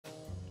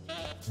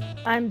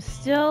I'm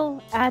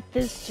still at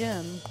this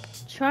gym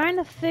trying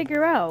to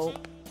figure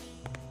out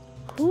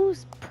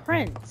whose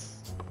prints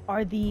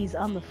are these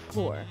on the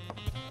floor.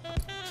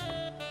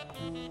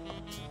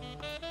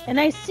 And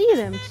I see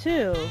them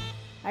too.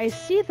 I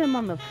see them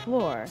on the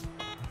floor.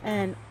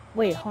 And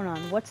wait, hold on.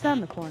 What's that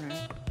in the corner?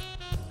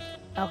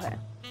 Okay.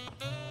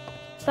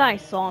 Thought I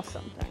saw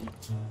something.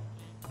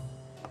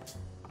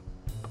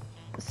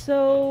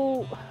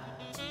 So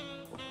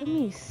let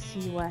me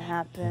see what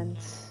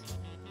happens.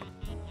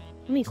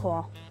 Let me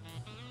call.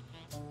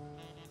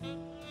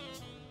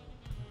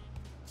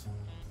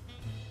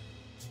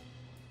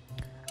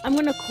 I'm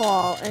gonna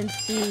call and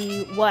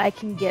see what I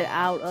can get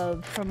out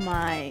of from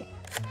my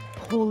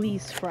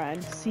police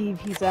friend. See if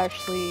he's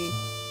actually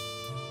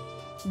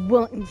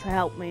willing to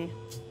help me.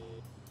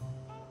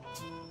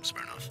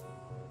 Smirnoff.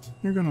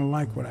 You're gonna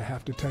like what I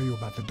have to tell you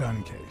about the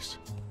Dunn case.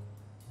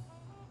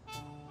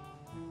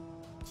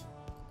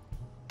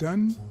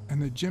 Dunn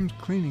and the gym's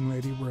cleaning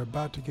lady were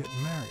about to get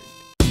married.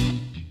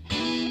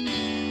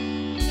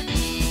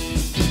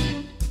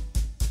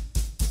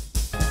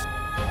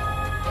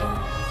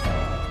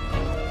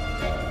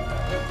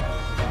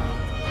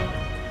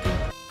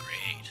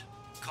 Great.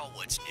 Call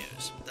What's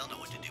News. They'll know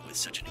what to do with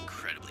such an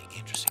incredibly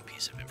interesting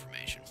piece of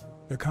information.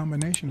 The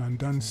combination on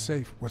Dunn's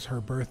safe was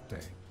her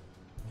birthday.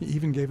 He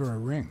even gave her a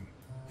ring.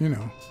 You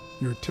know,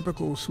 your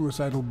typical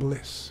suicidal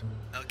bliss.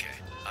 Okay,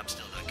 I'm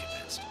still not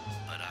convinced,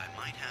 but I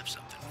might have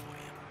something for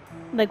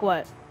you. Like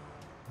what?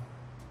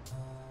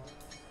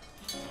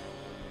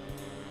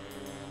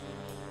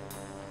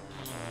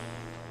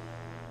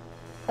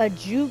 A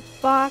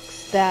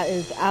jukebox that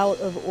is out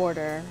of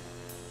order.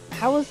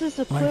 How is this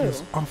a clue? Life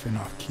is off and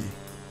off key,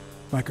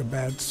 like a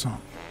bad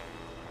song.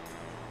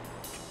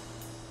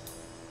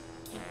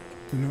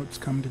 The notes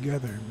come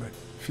together but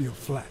feel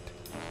flat,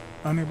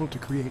 unable to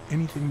create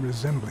anything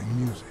resembling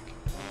music.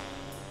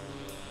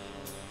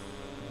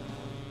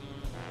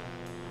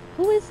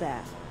 Who is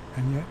that?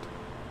 And yet,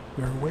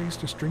 there are ways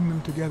to string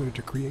them together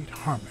to create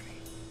harmony.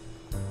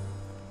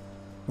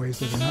 Ways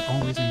that are not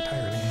always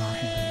entirely in our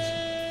hands.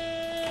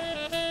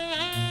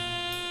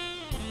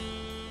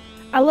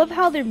 I love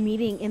how they're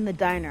meeting in the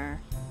diner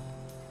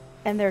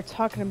and they're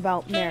talking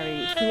about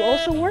Mary, who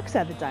also works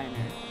at the diner.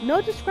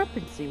 No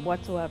discrepancy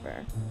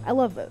whatsoever. I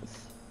love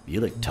this. You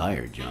look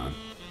tired, John.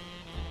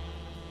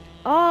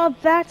 Oh,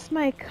 that's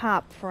my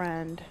cop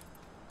friend.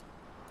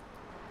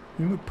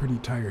 You look pretty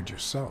tired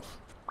yourself.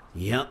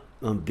 Yep,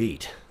 I'm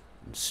beat.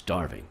 I'm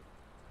starving.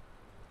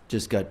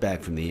 Just got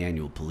back from the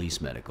annual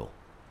police medical.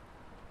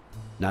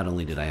 Not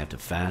only did I have to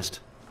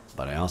fast,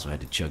 but I also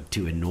had to chug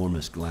 2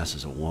 enormous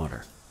glasses of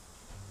water.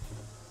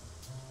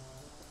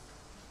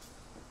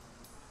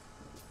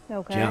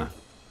 Okay. John,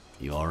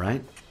 you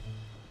alright?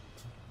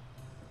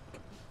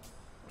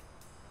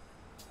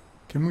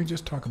 Can we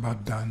just talk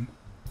about Dunn?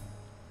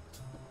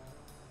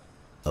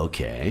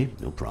 Okay,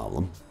 no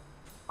problem.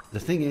 The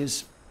thing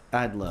is,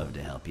 I'd love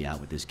to help you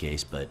out with this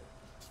case, but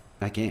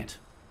I can't.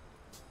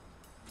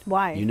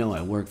 Why? You know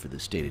I work for the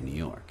state of New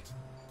York.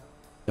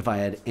 If I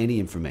had any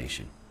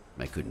information,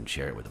 I couldn't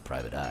share it with a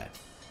private eye.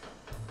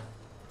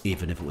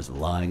 Even if it was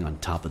lying on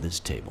top of this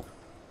table.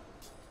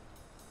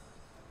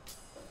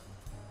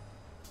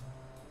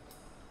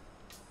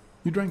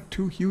 You drank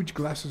 2 huge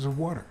glasses of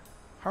water.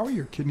 How are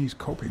your kidneys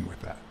coping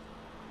with that?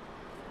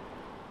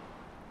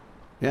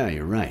 Yeah,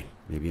 you're right.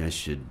 Maybe I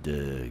should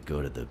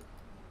go to the...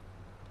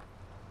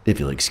 If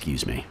you'll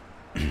excuse me.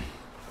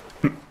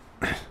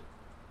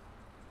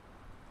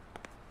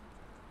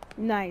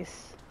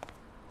 Nice.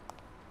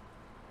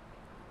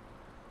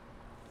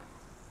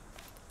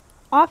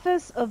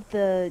 Office of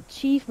the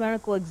Chief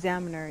Medical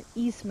Examiner,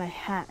 East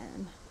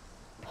Manhattan.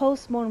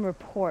 Postmortem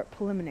report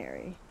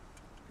preliminary.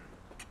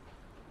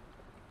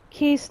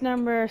 Case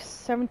number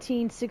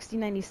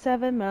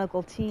 176097,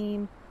 medical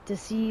team,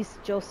 deceased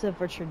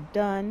Joseph Richard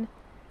Dunn,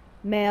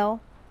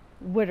 male,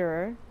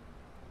 widower,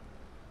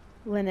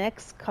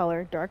 Linux,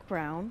 color, dark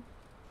brown,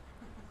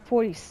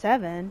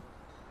 47.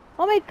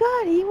 Oh my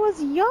god, he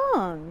was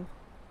young!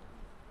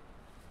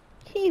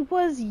 He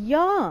was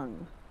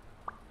young!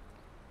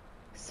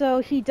 So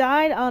he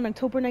died on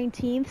October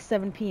 19th,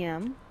 7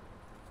 p.m.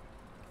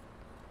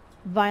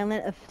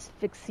 Violent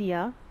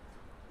asphyxia.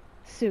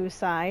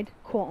 Suicide,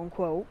 quote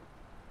unquote.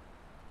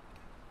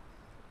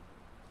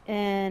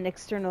 And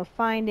external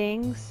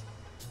findings.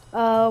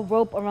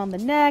 Rope around the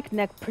neck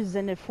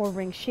presented 4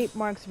 ring shape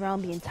marks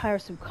around the entire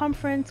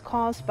circumference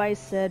caused by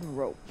said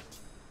rope.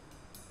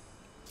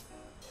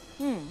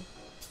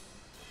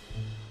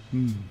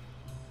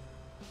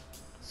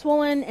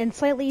 Swollen and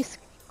slightly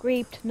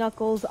scraped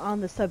knuckles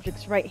on the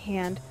subject's right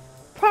hand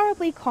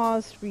probably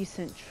caused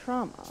recent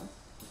trauma.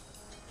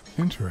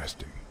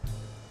 Interesting.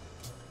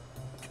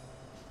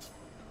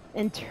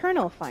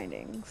 Internal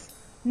findings.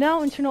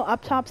 No internal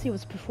autopsy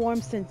was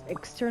performed since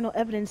external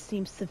evidence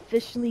seems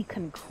sufficiently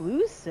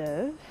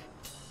conclusive.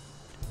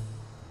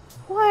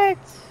 What?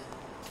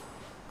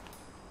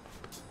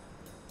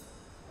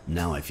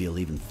 Now I feel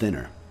even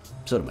thinner.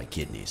 So do my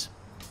kidneys.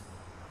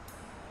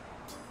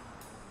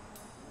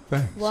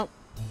 Thanks. Well,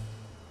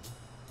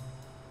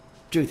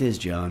 Truth is,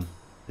 John,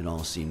 it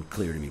all seemed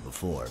clear to me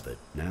before, but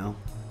now?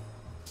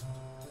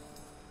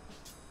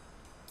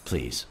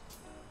 Please,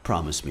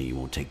 promise me you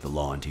won't take the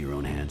law into your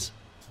own hands.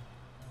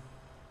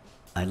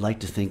 I'd like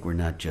to think we're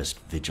not just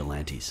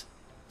vigilantes.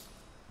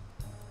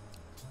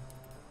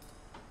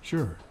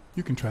 Sure,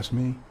 you can trust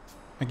me.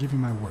 I give you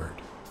my word.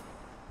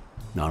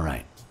 All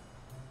right.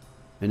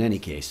 In any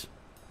case,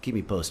 keep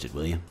me posted,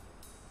 will you?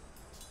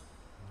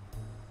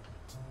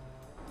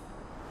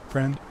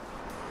 Friend,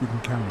 you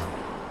can count on me.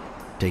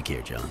 Take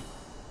care, John.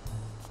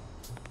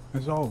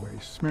 As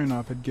always,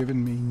 Smirnov had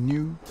given me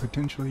new,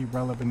 potentially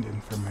relevant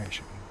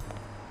information.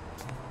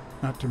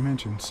 Not to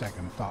mention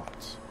second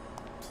thoughts.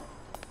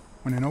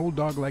 When an old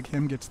dog like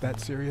him gets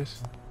that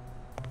serious,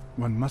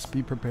 one must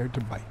be prepared to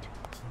bite.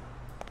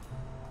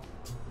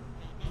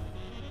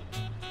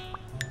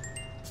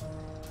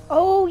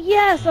 Oh,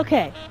 yes!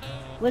 Okay.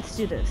 Let's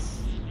do this.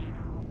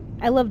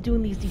 I love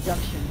doing these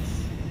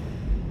deductions.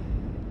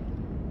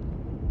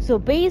 So,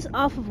 based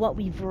off of what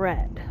we've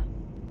read...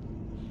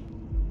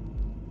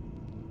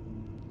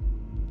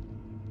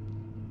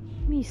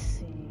 Let me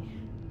see...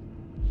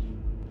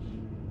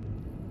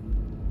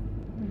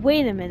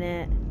 Wait a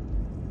minute.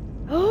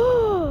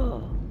 Oh!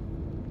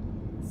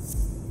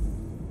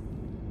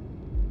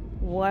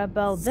 What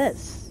about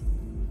this?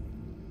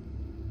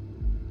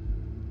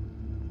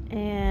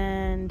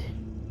 And...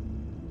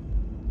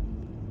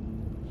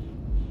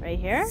 right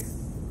here?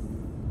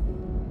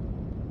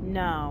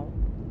 No,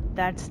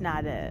 that's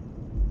not it.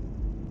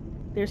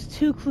 There's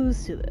two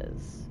clues to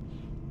this.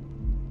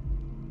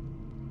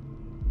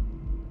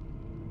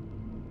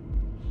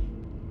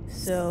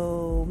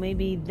 So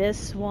maybe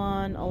this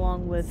one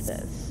along with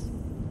this.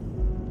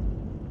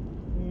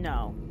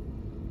 No.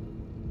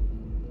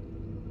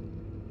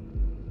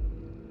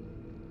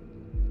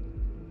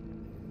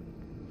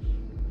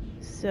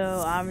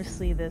 So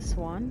obviously this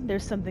one.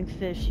 There's something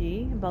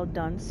fishy about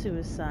Dunn's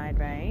suicide,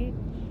 right?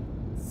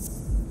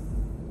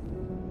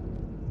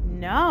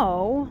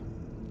 No.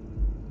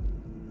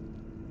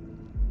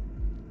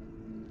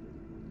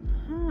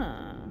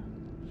 Huh.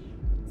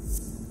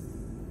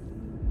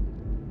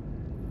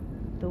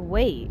 The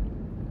weight.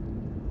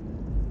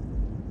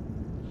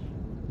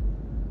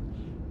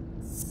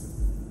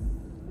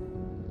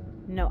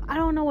 No, I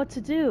don't know what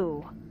to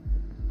do.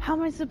 How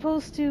am I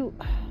supposed to...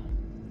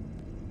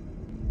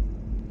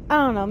 I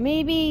don't know,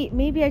 maybe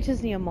I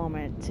just need a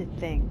moment to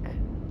think.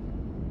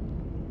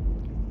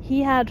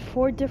 He had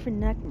 4 different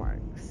neck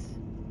marks.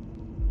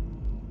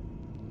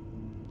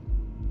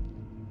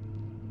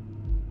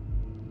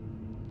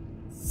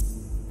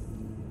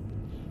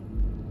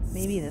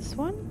 Maybe this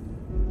one?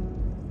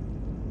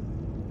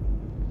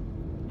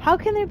 How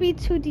can there be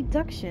 2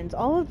 deductions?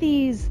 All of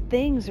these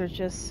things are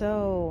just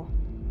so...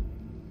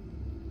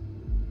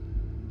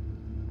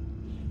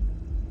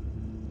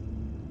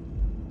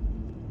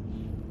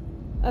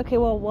 Okay,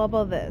 well, what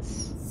about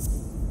this?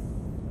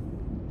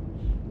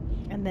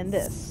 And then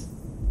this.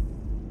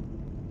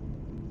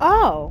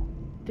 Oh!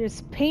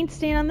 There's paint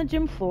stain on the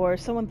gym floor.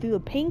 Someone threw a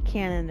paint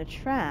can in the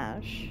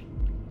trash.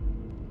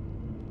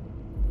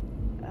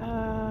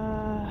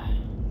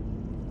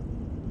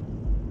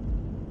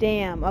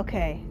 Damn,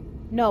 okay.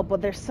 No,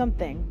 but there's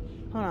something.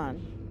 Hold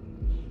on.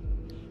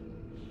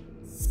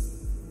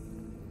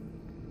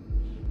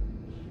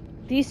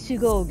 These two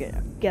go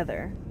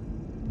together.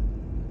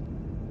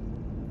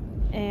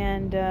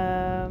 And,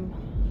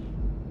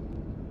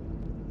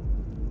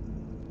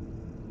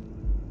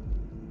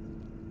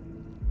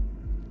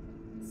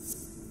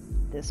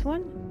 this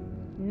one?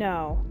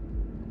 No.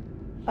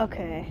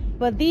 Okay.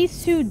 But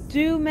these two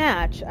do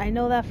match. I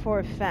know that for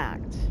a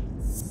fact.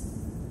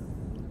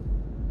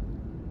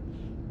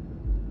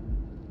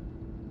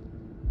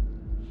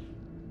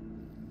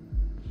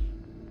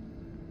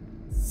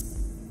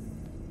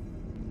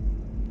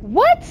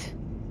 What?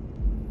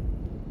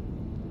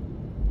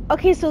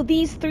 Okay, so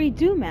these 3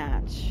 do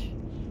match.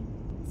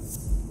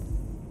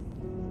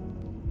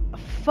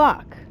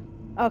 Fuck.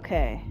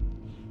 Okay.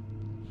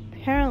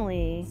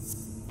 Apparently,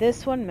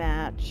 this one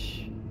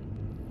match.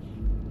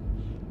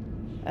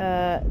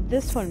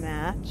 This one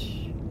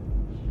match.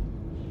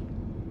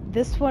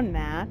 This one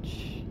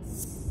match.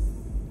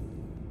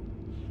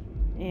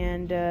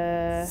 And,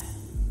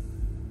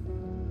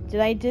 did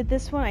I did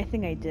this one? I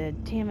think I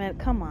did. Damn it,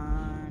 come on.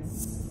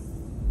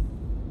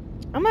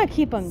 I'm gonna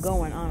keep on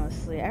going,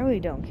 honestly. I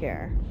really don't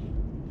care.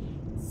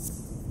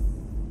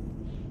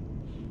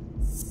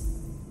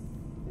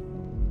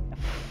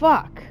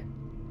 Fuck.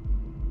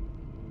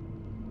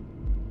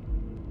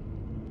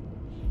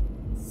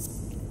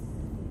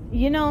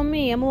 You know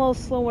me, I'm a little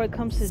slow when it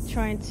comes to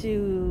trying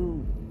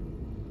to...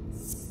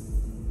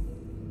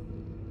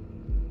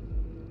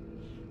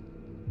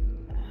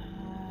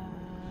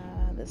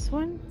 this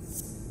one?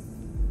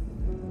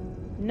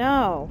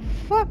 No.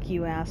 Fuck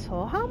you,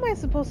 asshole. How am I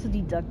supposed to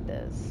deduct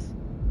this?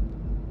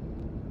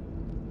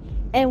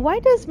 And why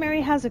does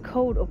Mary has a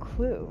code or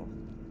clue?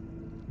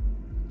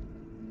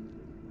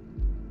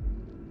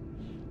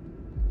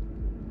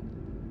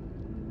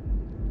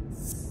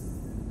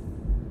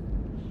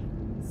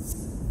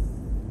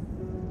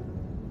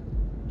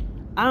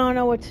 I don't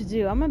know what to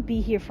do. I'm gonna be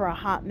here for a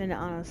hot minute,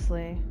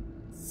 honestly.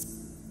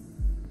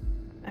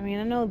 I mean,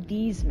 I know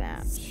these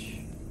match.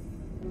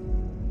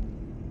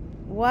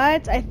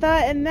 What? I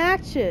thought it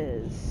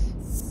matches.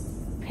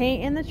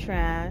 Paint in the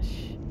trash.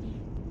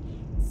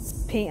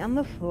 Paint on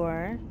the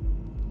floor.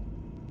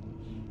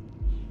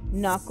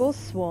 Knuckles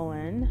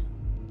swollen.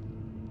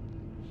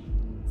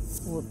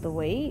 With the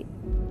weight?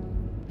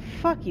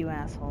 Fuck you,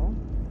 asshole.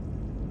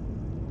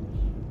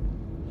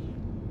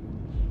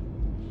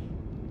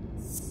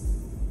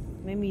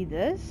 Maybe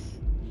this?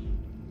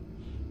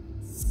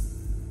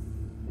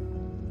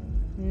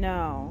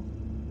 No.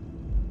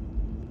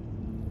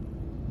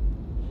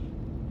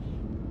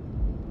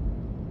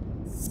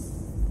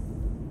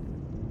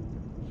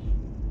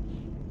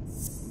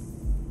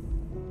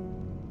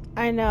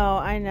 I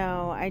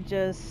know. I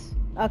just...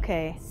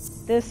 Okay.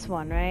 This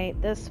one, right?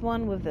 This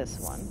one with this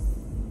one.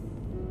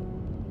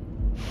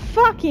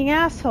 Fucking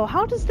asshole.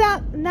 How does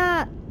that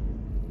not...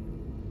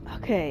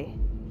 Okay.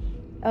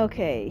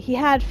 Okay. He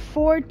had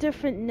 4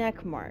 different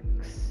neck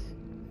marks.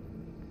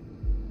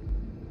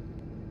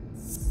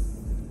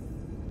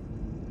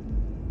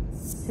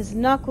 His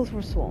knuckles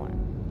were swollen.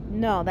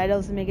 No, that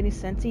doesn't make any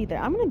sense either.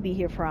 I'm gonna be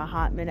here for a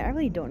hot minute. I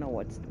really don't know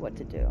what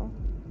to do.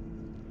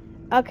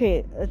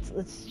 Okay,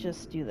 let's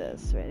just do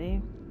this.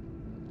 Ready?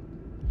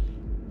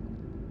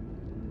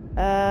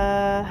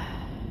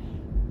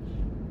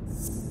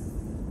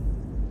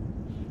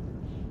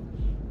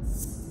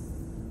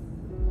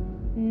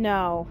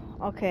 No.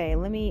 Okay,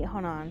 let me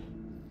hold on.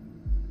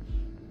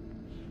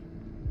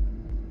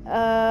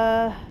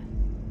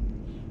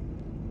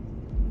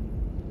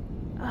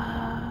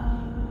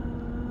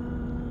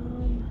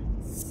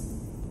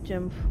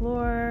 Gym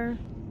floor.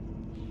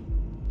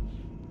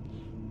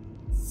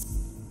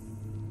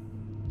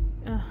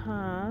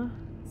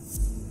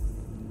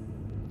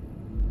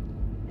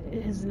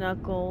 His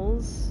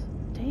knuckles.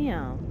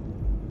 Damn.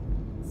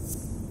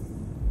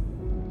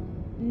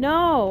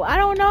 No, I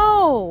don't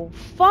know.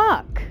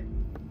 Fuck.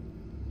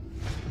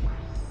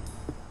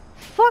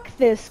 Fuck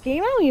this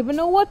game. I don't even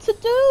know what to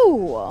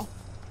do.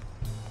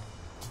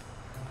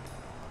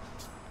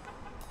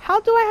 How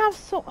do I have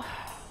so...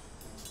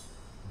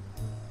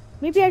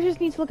 Maybe I just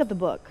need to look at the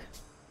book.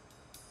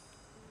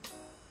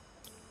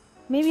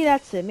 Maybe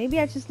that's it. Maybe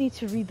I just need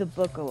to read the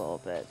book a little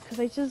bit.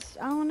 Because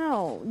I don't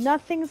know.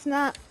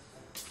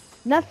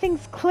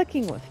 Nothing's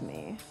clicking with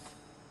me.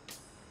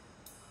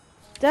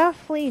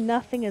 Definitely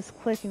nothing is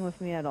clicking with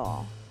me at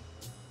all.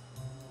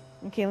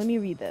 Okay, let me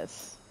read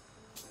this.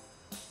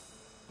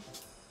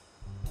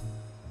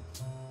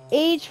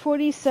 Age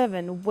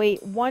 47,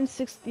 weight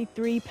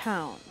 163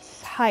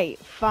 pounds, height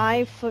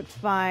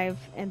 5'5"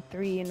 and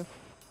 3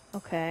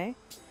 Okay.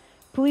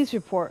 Police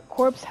report.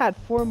 Corpse had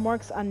 4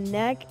 marks on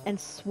neck and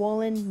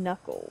swollen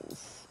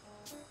knuckles.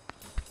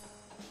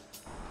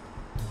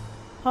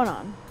 Hold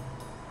on.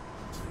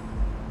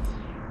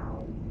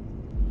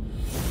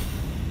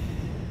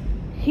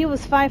 He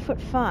was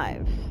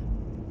 5'5".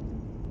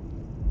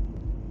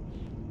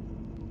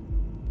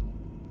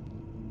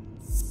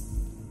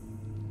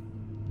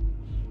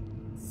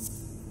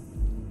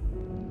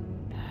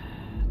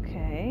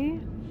 Okay.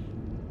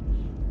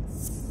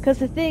 Because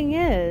the thing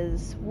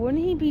is,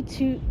 wouldn't he be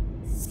too...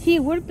 He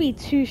would be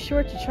too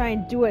short to try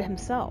and do it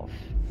himself.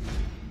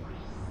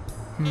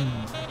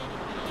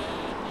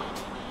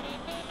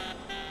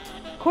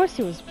 Of course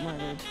he was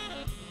murdered.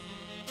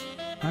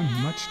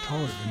 I'm much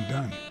taller than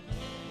Dunn.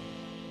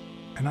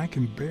 And I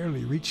can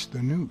barely reach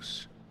the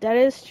noose. That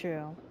is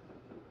true.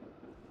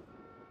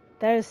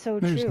 That is so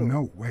true. There's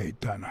no way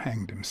Dunn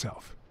hanged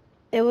himself.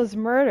 It was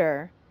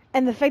murder.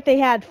 And the fact they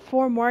had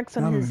 4 marks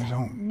on his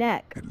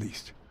neck. At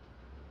least.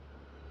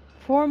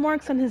 4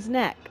 marks on his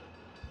neck.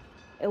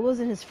 It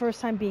wasn't his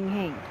first time being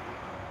hanged.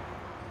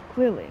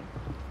 Clearly.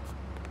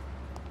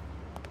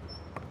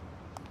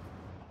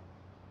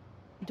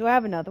 Do I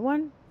have another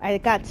one? I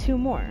got 2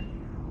 more.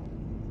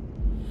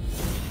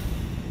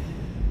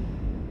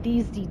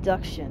 These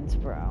deductions,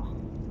 bro.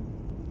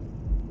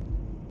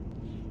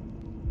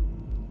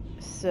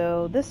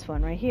 So, this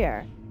one right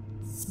here.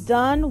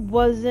 Dunn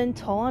wasn't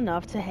tall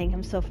enough to hang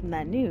himself from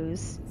that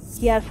noose.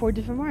 He had 4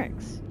 different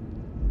marks.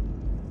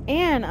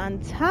 And on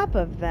top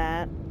of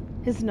that,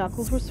 his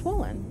knuckles were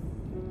swollen.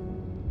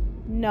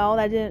 No,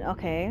 that didn't...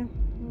 Okay.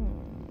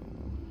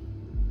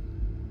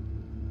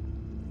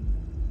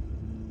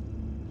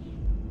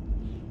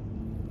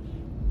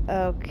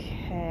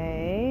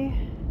 Okay.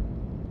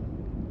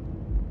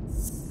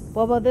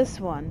 What about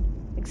this one?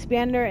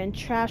 Expander and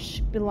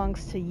trash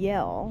belongs to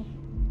Yale.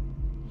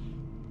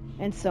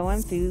 And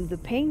someone threw the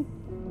paint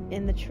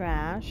in the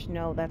trash.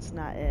 No, that's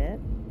not it.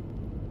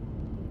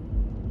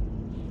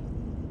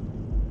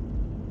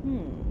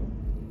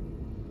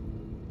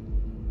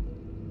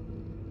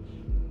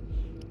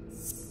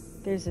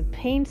 There's a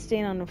paint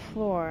stain on the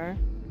floor.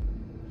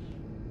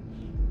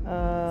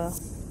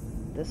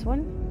 This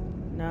one?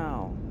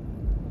 No.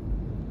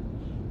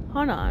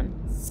 Hold on.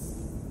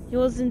 He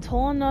wasn't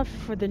tall enough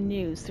for the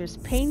noose. There's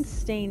paint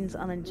stains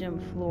on the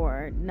gym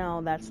floor.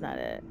 No, that's not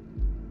it.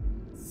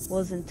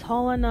 Wasn't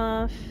tall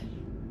enough.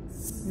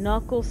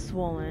 Knuckles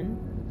swollen.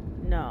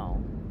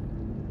 No.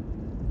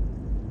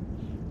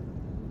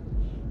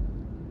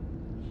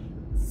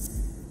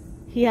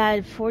 He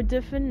had 4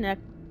 different neck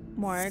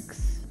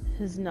marks.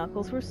 His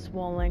knuckles were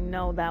swollen.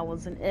 No, that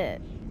wasn't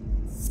it.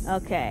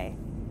 Okay.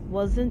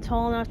 Wasn't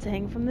tall enough to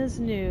hang from this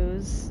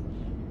news.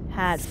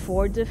 Had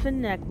 4 different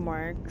neck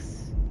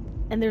marks.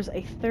 And there's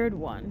a third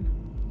one.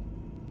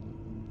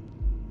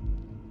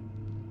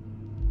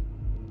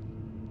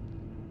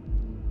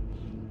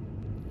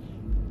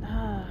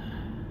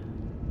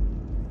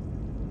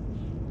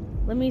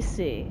 Let me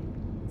see.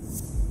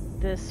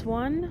 This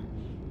one.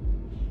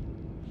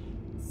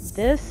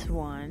 This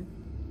one.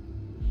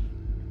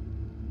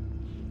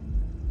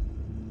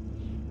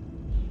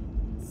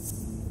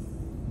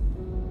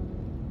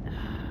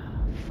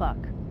 Fuck.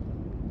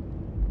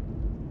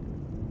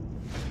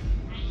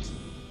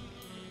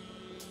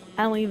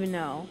 I don't even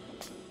know.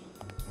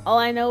 All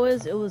I know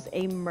is it was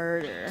a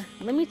murder.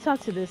 Let me talk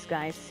to this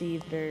guy, see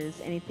if there's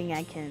anything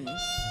I can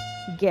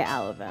get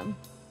out of him.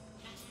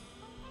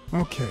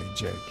 Okay,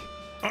 Jake.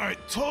 I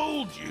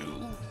told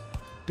you.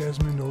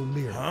 Desmond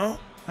O'Leary. Huh?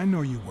 I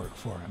know you work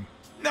for him.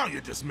 Now you're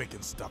just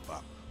making stuff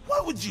up.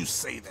 Why would you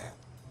say that?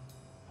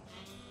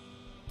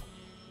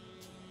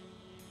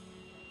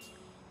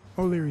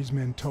 O'Leary's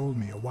men told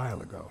me a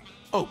while ago.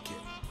 Okay,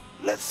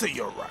 let's say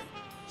you're right.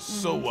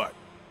 So what?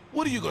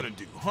 What are you gonna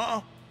do,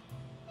 huh?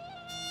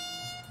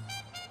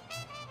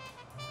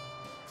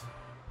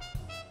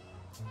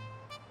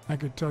 I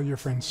could tell your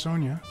friend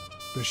Sonia.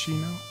 Does she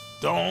know?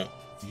 Don't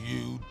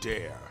you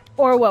dare.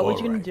 Or what? What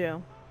All you gonna right.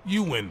 do?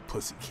 You win,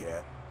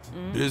 pussycat.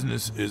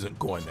 Business isn't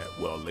going that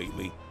well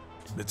lately.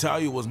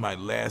 Natalia was my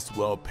last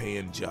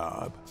well-paying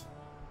job,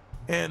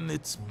 and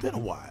it's been a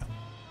while.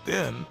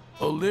 Then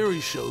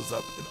O'Leary shows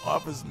up and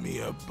offers me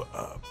a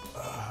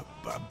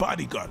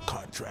bodyguard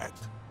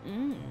contract.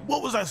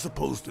 What was I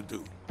supposed to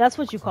do? That's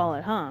what you call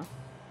it, huh?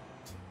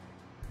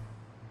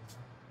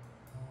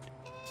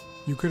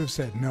 You could have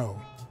said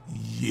no.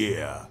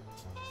 Yeah,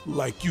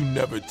 like you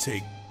never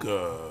take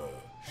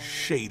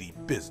shady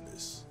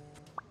business.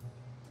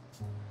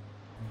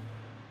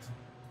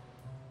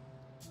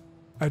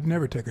 I'd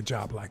never take a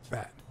job like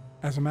that.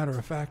 As a matter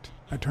of fact,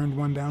 I turned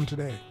one down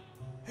today.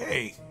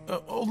 Hey,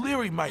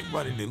 O'Leary might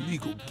run an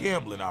illegal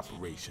gambling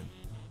operation,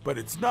 but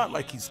it's not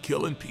like he's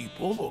killing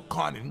people or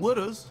conning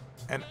widows.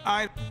 And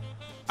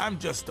I'm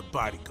just a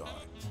bodyguard.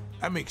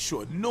 I make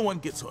sure no one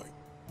gets hurt.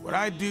 What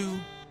I do,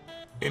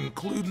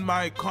 including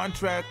my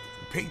contract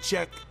and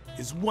paycheck,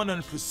 is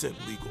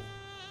 100% legal.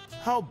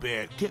 How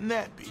bad can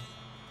that be?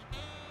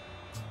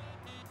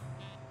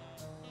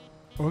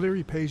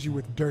 O'Leary pays you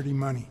with dirty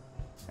money,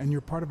 and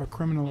you're part of a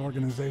criminal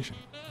organization.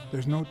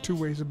 There's no two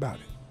ways about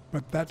it.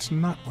 But that's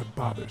not what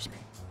bothers me.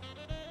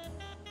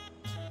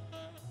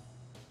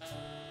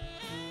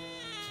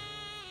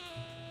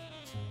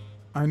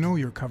 I know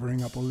you're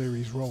covering up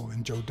O'Leary's role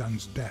in Joe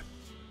Dunn's death.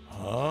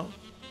 Huh?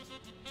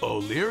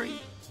 O'Leary?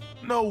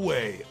 No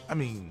way. I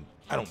mean,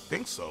 I don't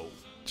think so.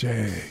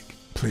 Jake,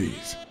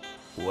 please.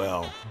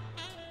 Well,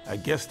 I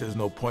guess there's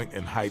no point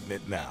in hiding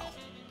it now.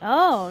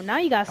 Oh, now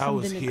you got I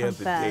was something to here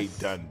the day confess.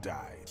 Dunn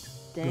died.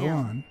 Damn. Go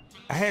on.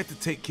 I had to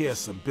take care of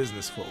some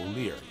business for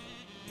O'Leary.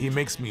 He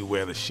makes me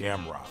wear the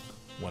shamrock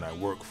when I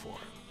work for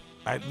him.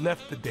 I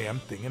left the damn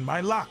thing in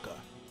my locker.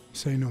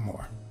 Say no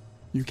more.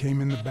 You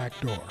came in the back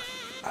door.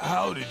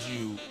 How did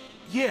you...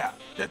 Yeah,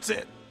 that's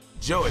it.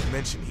 Joe had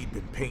mentioned he'd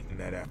been painting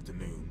that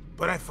afternoon,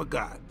 but I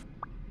forgot.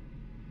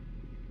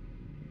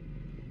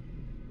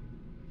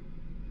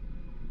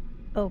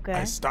 Okay.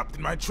 I stopped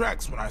in my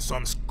tracks when I saw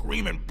him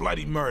screaming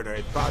bloody murder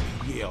at Bobby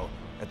Yale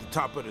at the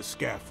top of the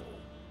scaffold.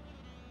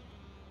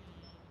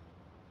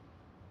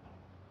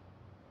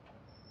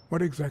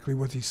 What exactly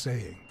was he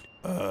saying?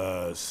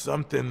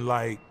 Something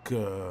like,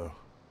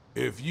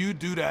 if you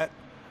do that,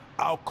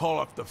 I'll call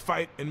off the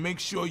fight and make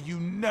sure you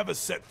never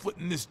set foot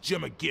in this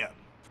gym again.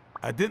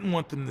 I didn't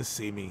want them to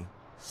see me,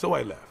 so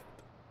I left.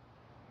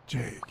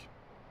 Jake,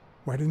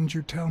 why didn't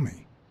you tell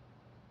me?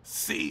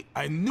 See,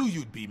 I knew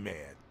you'd be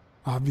mad.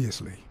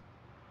 Obviously.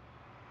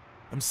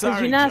 I'm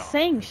sorry, you're not John.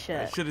 saying I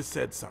shit. should have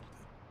said something.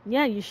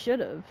 Yeah, you should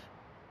have.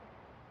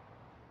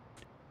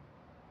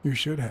 You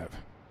should have.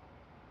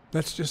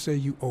 Let's just say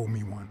you owe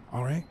me one,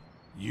 all right?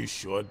 You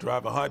sure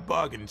drive a hard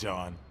bargain,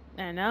 John.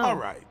 I know. All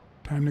right.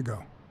 Time to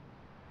go.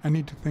 I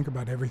need to think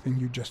about everything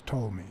you just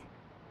told me.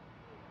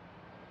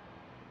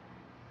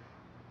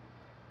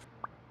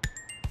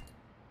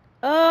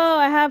 Oh,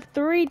 I have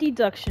 3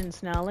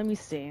 deductions now. Let me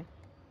see.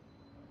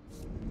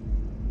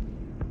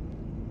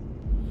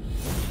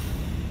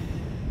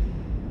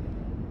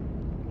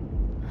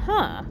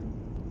 Huh.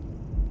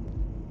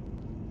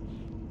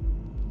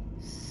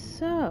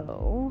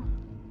 So...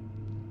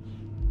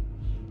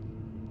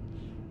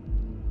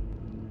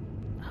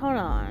 Hold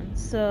on.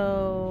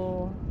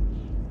 So...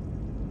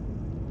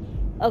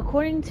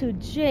 According to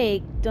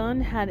Jake, Dunn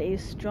had a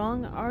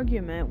strong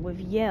argument with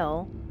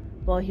Yale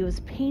while he was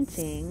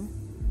painting,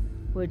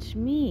 which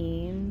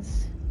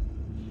means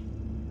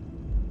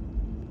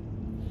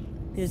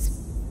there's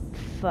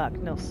Fuck,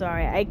 no,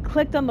 sorry. I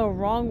clicked on the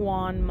wrong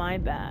one, my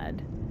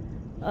bad.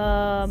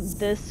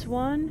 This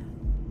one.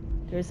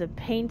 There's a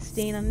paint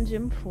stain on the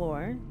gym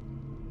floor.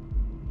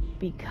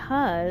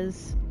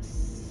 Because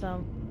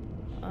some,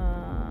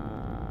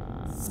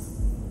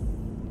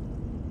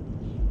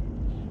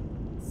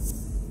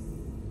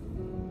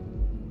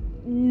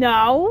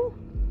 no?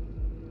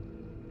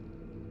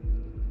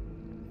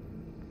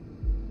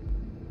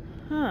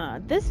 Huh,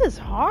 this is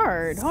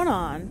hard. Hold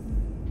on.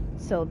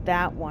 So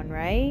that one,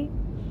 right?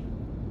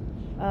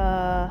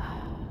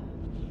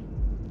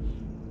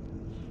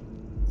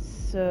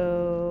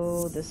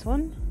 So this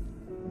one?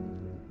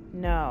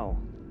 No.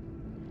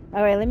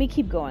 Alright, let me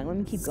keep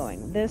going.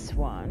 This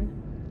one.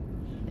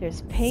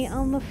 There's paint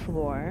on the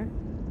floor.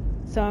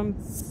 So I'm...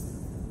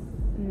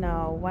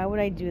 No, why would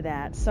I do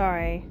that?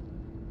 Sorry.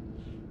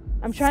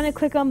 I'm trying to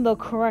click on the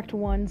correct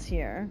ones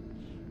here.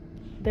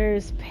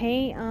 There's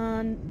paint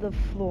on the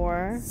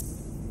floor.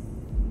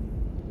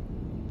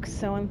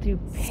 Someone threw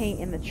paint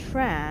in the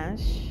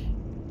trash.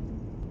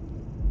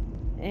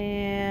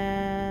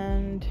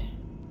 And...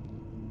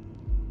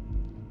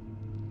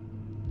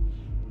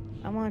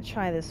 I'm gonna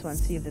try this one,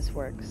 see if this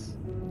works.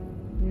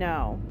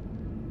 No.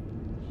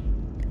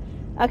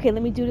 Okay,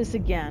 let me do this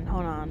again.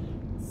 Hold on.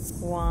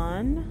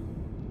 1,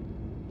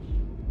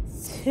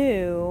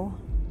 2,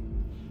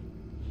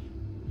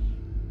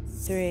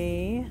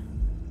 3,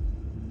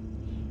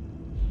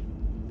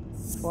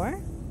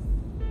 4.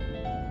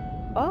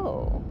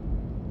 Oh.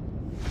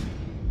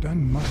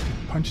 Dunn must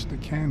have punched the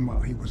can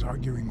while he was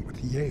arguing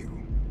with Yale.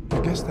 I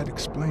guess that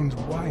explains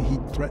why he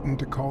threatened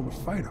to call the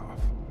fight off.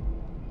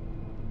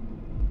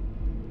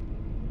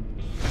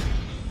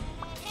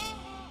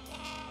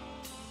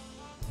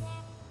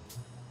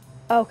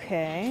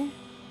 Okay.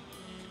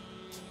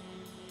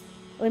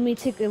 Let me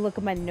take a look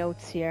at my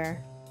notes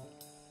here.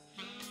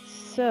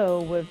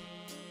 So, with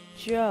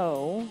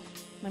Joe,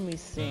 let me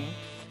see.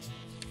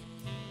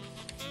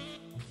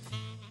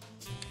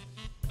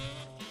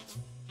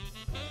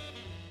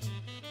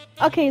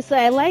 Okay, so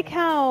I like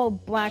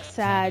how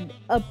Blacksad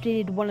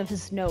updated one of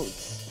his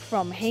notes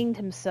from hanged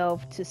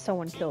himself to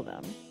someone killed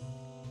him.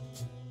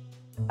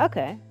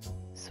 Okay,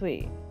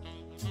 sweet.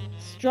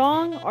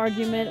 Strong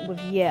argument with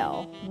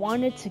Yale.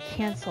 Wanted to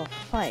cancel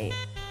fight.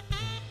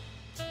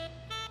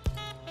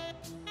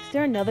 Is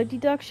there another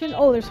deduction?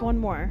 Oh, there's one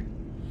more.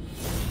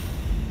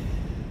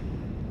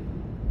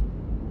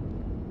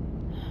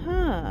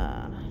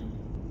 Huh.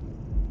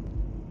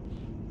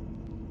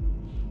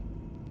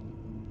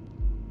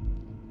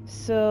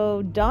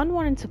 So, Don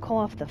wanted to call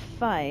off the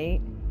fight.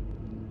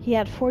 He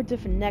had 4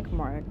 different neck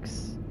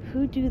marks.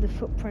 Who do the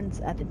footprints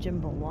at the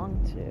gym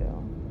belong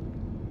to?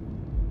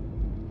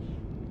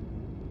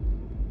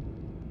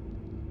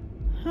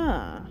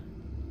 Huh.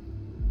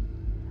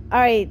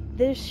 Alright,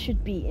 this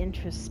should be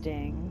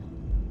interesting.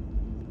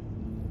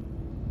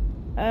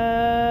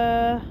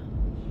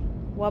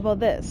 What about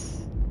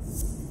this?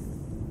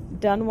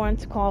 Dunn wanted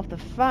to call off the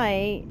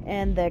fight,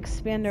 and the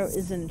expander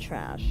is in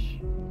trash.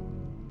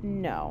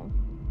 No.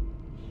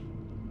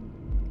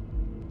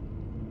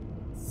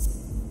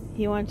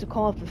 He wanted to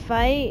call off the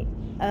fight,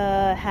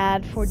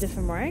 had 4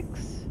 different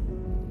marks?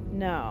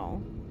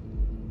 No.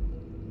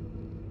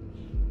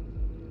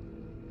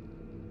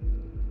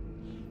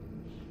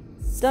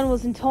 Dunn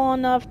wasn't tall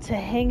enough to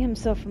hang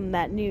himself from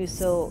that noose,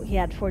 so he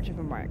had 4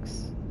 different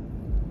marks.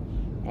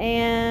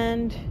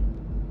 And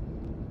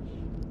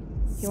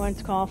he wanted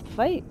to call off the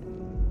fight?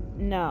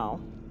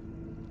 No.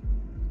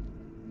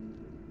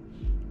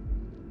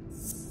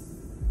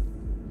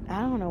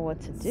 I don't know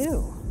what to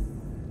do.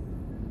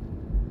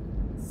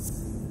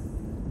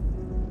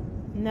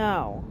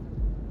 No.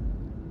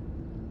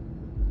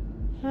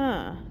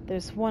 Huh.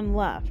 There's one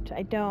left.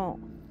 I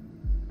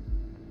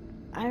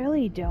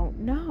really don't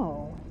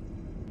know.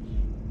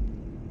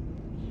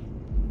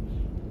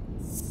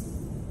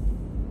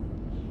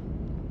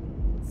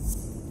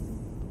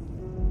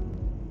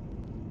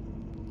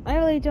 I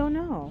really don't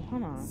know.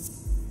 Hold on.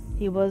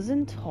 He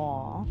wasn't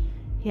tall.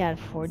 He had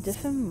 4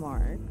 different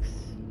marks.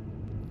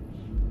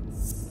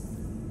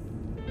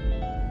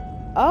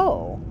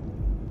 Oh.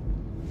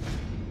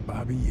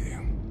 Bobby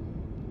Yale.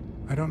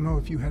 I don't know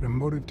if you had a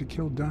motive to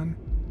kill Dunn,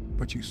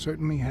 but you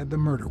certainly had the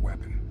murder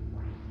weapon.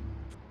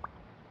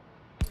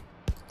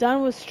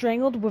 Dunn was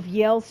strangled with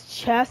Yale's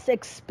chest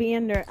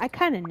expander. I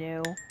kind of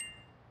knew.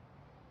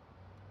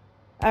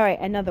 Alright,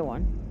 another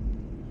one.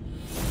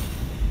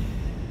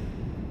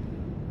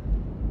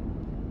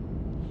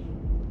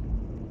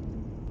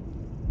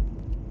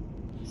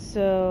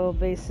 So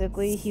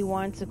basically, he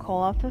wanted to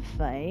call off the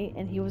fight,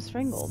 and he was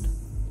strangled.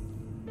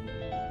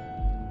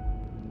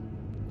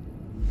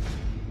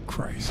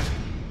 Christ.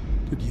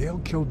 Did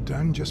Yale kill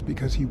Dunn just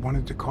because he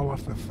wanted to call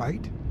off the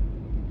fight?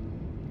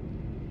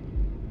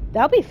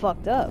 That'd be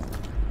fucked up.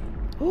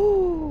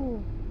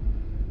 Ooh.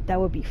 That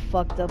would be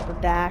fucked up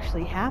if that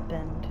actually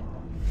happened.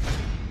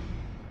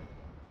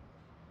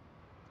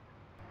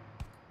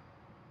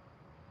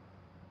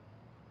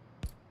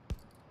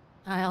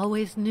 I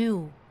always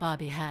knew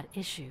Bobby had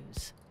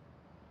issues.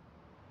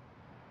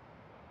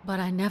 But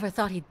I never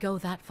thought he'd go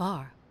that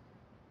far.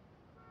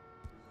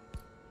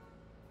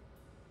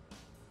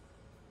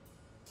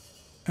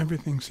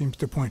 Everything seems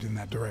to point in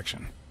that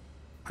direction.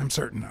 I'm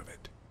certain of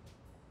it.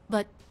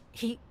 But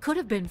he could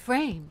have been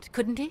framed,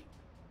 couldn't he?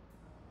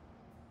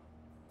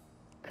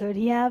 Could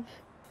he have?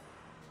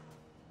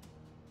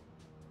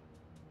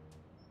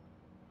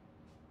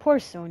 Poor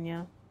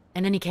Sonia.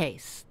 In any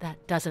case,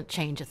 that doesn't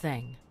change a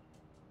thing.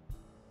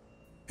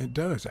 It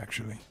does,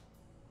 actually.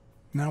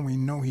 Now we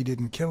know he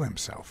didn't kill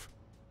himself.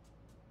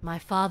 My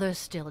father's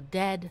still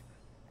dead,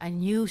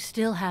 and you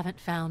still haven't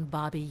found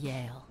Bobby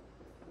Yale.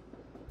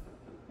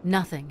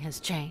 Nothing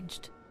has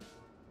changed.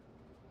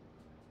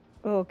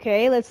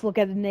 Okay, let's look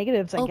at the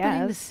negatives, I guess.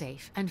 Opening the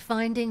safe and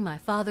finding my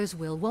father's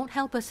will won't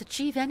help us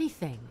achieve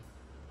anything.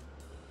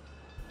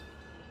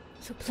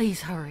 So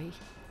please hurry.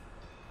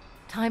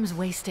 Time's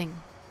wasting.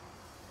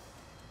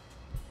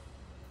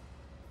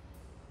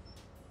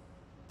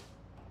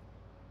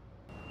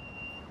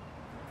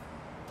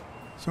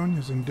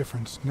 Sonia's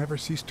indifference never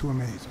ceased to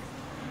amaze me.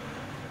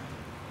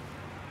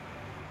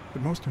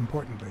 But most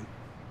importantly,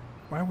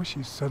 why was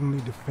she suddenly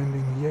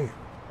defending Yale?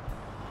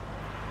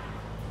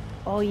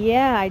 Oh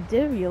yeah, I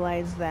did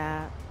realize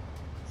that.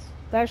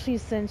 Especially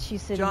since she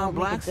said John won't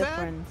make a Blacksad?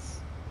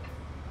 difference.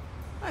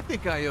 I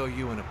think I owe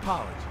you an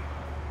apology.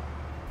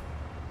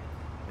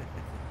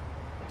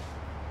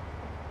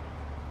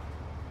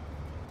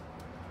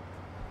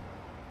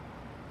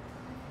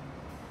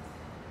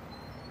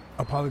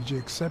 Apology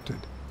accepted.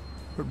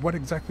 But what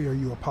exactly are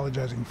you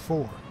apologizing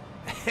for?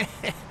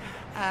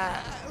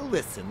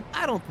 Listen,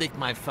 I don't think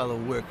my fellow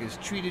workers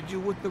treated you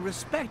with the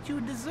respect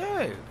you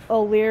deserve.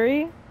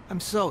 O'Leary?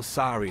 I'm so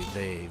sorry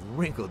they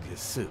wrinkled your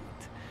suit.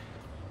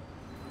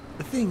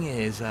 The thing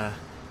is,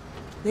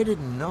 they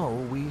didn't know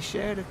we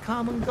shared a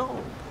common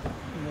goal.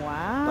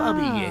 Wow.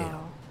 Bobby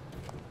Yale.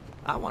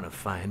 I want to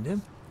find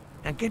him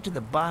and get to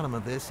the bottom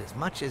of this as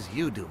much as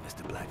you do,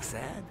 Mr.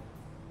 Blacksad.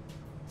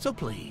 So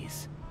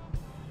please,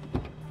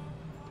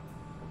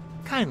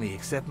 kindly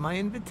accept my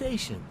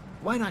invitation.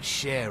 Why not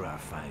share our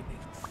findings?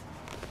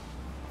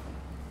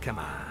 Come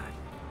on.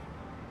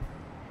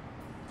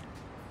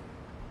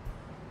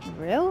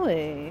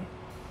 Really?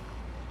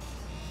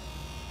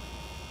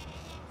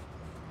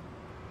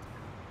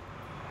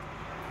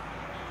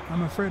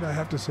 I'm afraid I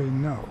have to say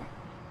no.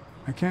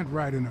 I can't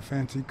ride in a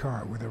fancy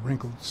car with a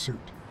wrinkled suit.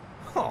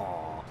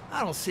 Oh,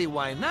 I don't see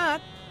why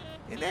not.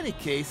 In any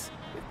case,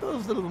 if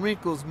those little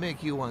wrinkles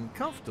make you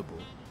uncomfortable.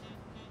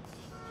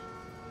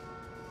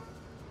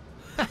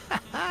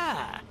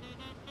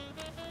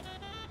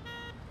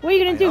 What are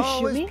you gonna do, shoot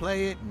always me?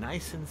 play it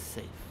nice and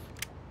safe.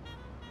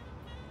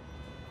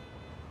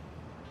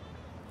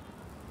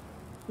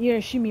 You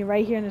gonna shoot me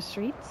right here in the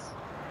streets?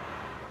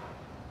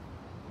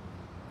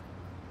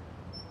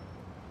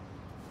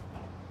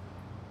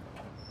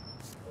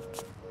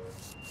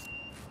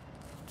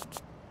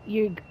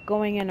 You're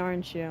going in,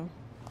 aren't you?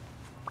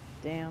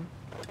 Damn.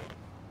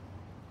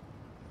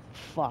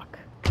 Fuck.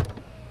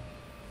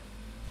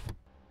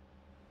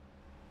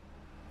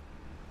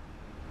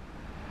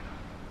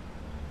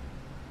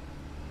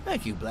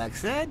 Thank you,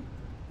 Blacksad.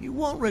 You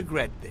won't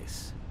regret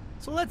this.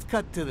 So let's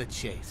cut to the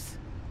chase.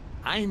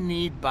 I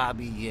need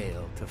Bobby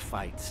Yale to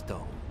fight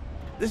Stone.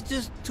 There's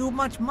just too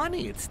much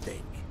money at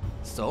stake.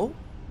 So,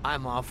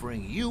 I'm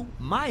offering you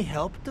my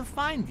help to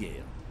find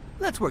Yale.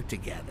 Let's work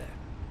together.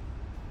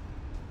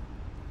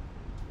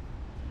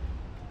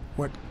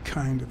 What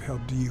kind of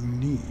help do you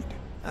need?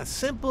 A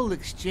simple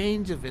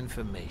exchange of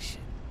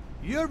information.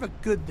 You're a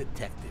good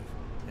detective,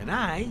 and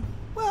I,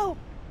 well,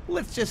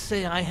 let's just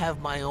say I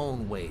have my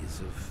own ways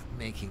of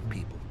making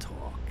people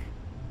talk.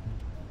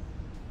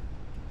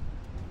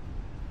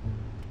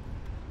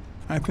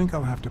 I think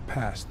I'll have to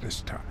pass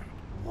this time.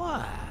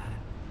 Why?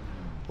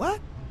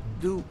 What?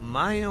 Do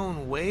my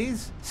own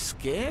ways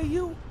scare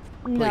you?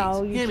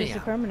 No, Please, hear you're me just a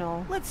out.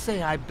 criminal. Let's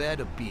say I bet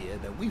a beer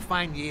that we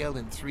find Yale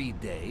in 3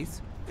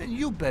 days, and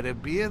you bet a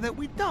beer that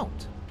we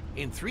don't.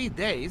 In 3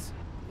 days,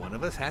 one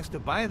of us has to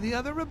buy the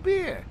other a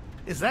beer.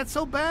 Is that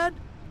so bad?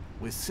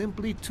 We're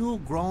simply two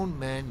grown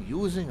men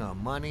using our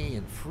money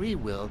and free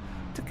will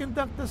to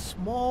conduct a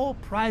small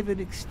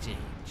private exchange.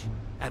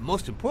 And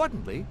most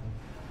importantly,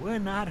 we're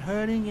not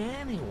hurting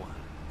anyone.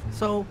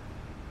 So,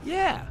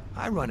 yeah,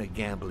 I run a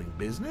gambling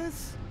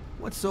business.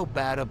 What's so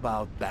bad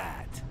about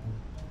that?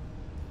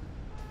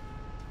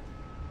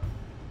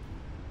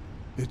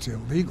 It's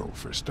illegal,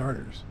 for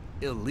starters.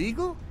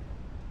 Illegal?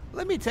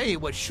 Let me tell you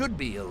what should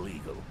be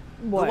illegal.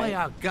 What? The way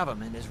our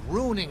government is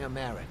ruining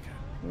America.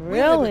 We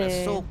Really? live in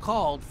a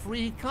so-called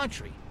free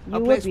country. You A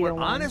would place be where the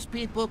one. honest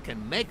people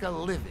can make a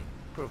living,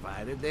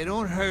 provided they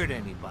don't hurt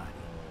anybody.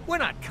 We're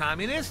not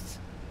communists.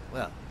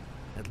 Well,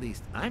 at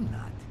least I'm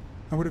not.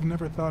 I would have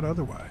never thought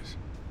otherwise.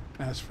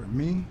 As for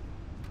me,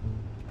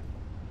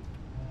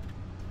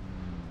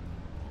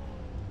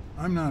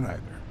 I'm not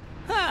either.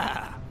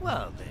 Ha!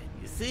 Well then,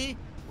 you see,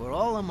 we're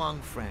all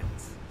among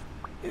friends.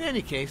 In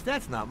any case,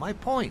 that's not my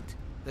point.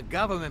 The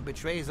government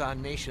betrays our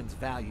nation's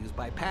values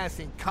by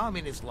passing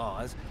communist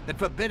laws that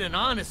forbid an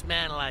honest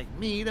man like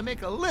me to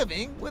make a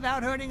living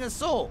without hurting a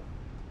soul.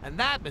 And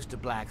that, Mr.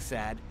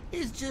 Blacksad,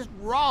 is just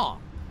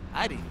wrong.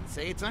 I'd even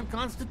say it's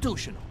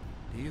unconstitutional.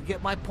 Do you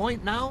get my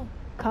point now?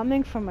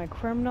 Coming from a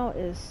criminal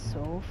is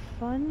so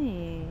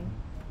funny.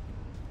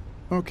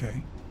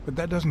 Okay, but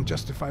that doesn't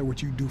justify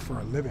what you do for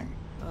a living.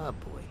 Oh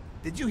boy.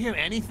 Did you hear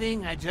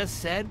anything I just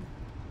said?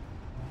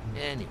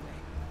 Anyway,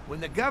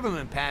 when the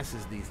government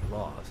passes these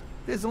laws,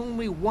 there's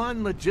only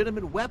one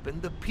legitimate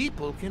weapon the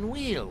people can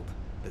wield.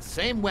 The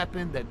same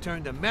weapon that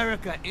turned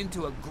America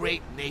into a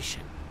great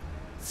nation.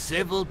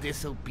 Civil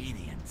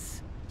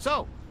disobedience.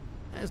 So,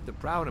 as the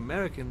proud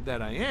American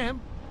that I am,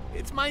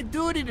 it's my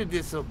duty to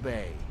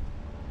disobey.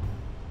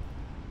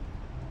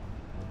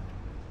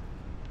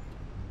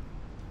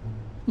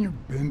 You're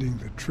bending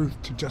the truth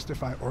to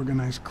justify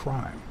organized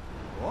crime.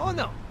 Oh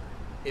no.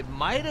 It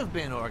might have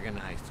been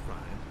organized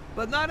crime,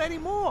 but not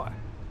anymore.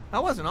 I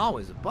wasn't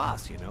always a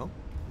boss, you know.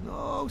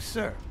 No,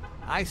 sir.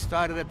 I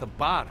started at the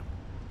bottom,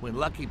 when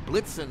Lucky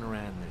Blitzen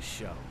ran the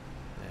show.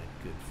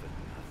 That good for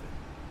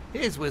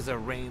nothing. His was a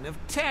reign of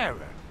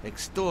terror,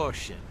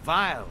 extortion,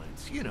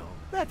 violence, you know,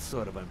 that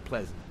sort of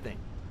unpleasant thing.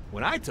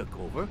 When I took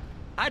over,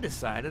 I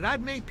decided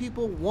I'd make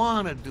people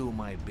want to do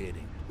my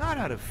bidding. Not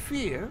out of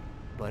fear,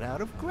 but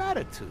out of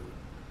gratitude.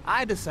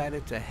 I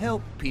decided to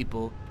help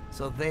people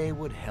so they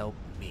would help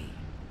me.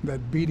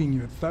 That beating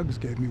your thugs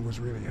gave me was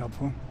really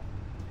helpful.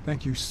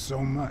 Thank you so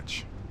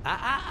much.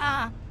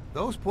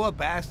 Those poor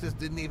bastards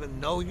didn't even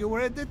know you were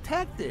a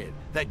detective,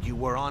 that you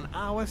were on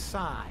our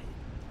side.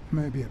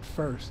 Maybe at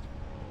first.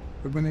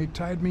 But when they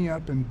tied me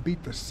up and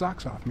beat the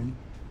socks off me,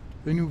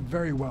 they knew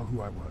very well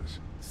who I was.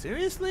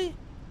 Seriously?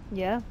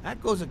 Yeah.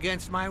 That goes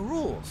against my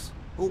rules.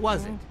 Who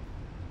was it?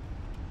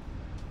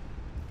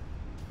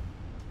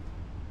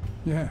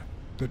 Yeah,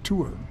 the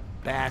two of them.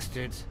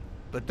 Bastards.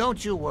 But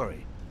don't you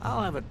worry.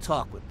 I'll have a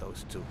talk with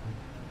those two.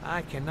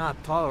 I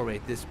cannot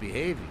tolerate this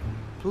behavior.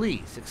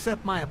 Please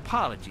accept my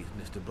apologies,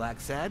 Mr.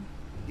 Blacksad.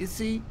 You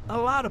see, a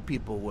lot of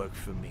people work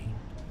for me.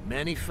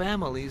 Many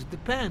families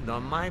depend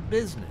on my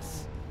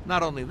business.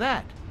 Not only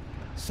that,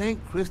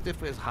 St.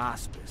 Christopher's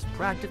Hospice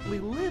practically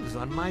lives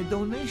on my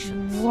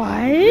donations.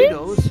 What?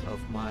 Widows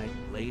of my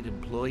late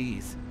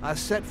employees are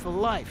set for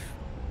life.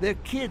 Their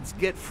kids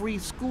get free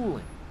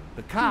schooling.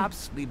 The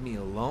cops leave me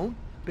alone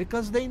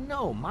because they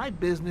know my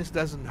business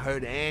doesn't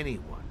hurt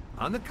anyone.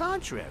 On the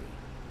contrary.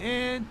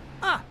 And,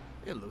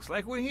 it looks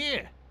like we're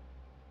here.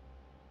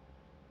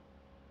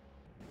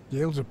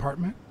 Yale's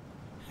apartment?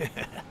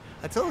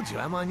 I told you,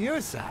 I'm on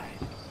your side.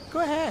 Go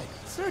ahead,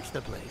 search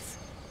the place.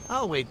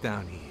 I'll wait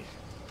down here.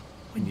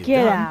 When you're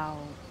Get done, out.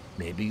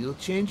 maybe you'll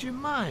change your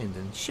mind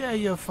and share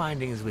your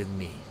findings with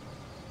me.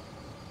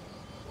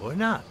 Or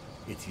not.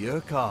 It's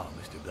your call,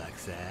 Mr.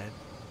 Blacksad.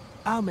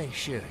 I'll make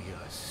sure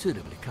you're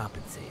suitably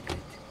compensated.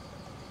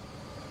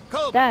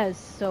 Colby! That is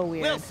so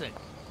weird. Wilson!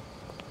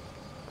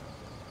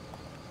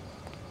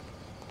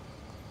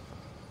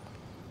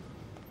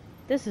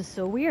 This is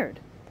so weird.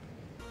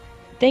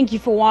 Thank you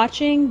for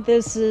watching.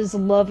 This is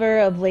Lover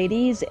of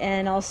Ladies,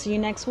 and I'll see you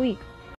next week.